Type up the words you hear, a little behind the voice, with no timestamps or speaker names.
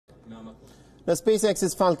Now,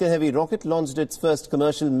 SpaceX's Falcon Heavy rocket launched its first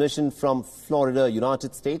commercial mission from Florida,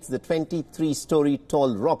 United States. The 23-story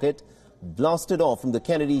tall rocket blasted off from the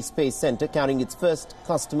Kennedy Space Center carrying its first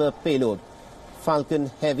customer payload. Falcon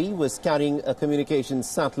Heavy was carrying a communications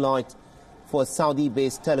satellite for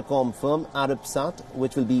Saudi-based telecom firm Arabsat,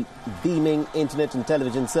 which will be beaming internet and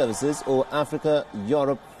television services over Africa,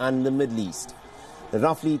 Europe and the Middle East.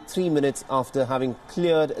 Roughly 3 minutes after having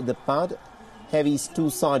cleared the pad, Heavy's two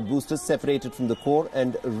side boosters separated from the core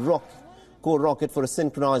and core rocket for a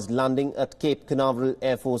synchronized landing at Cape Canaveral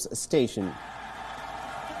Air Force Station.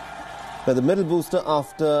 But the middle booster,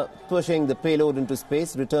 after pushing the payload into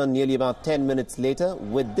space, returned nearly about 10 minutes later.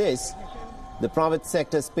 With this, the private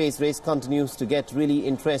sector space race continues to get really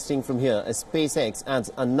interesting from here, as SpaceX adds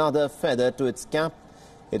another feather to its cap.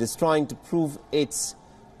 It is trying to prove its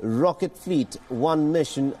rocket fleet one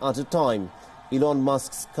mission at a time. Elon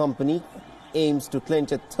Musk's company aims to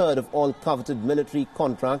clinch a third of all coveted military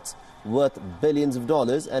contracts worth billions of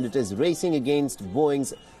dollars, and it is racing against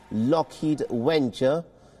Boeing's Lockheed venture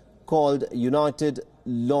called United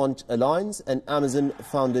Launch Alliance and Amazon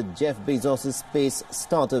founder Jeff Bezos' space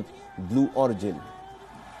startup Blue Origin.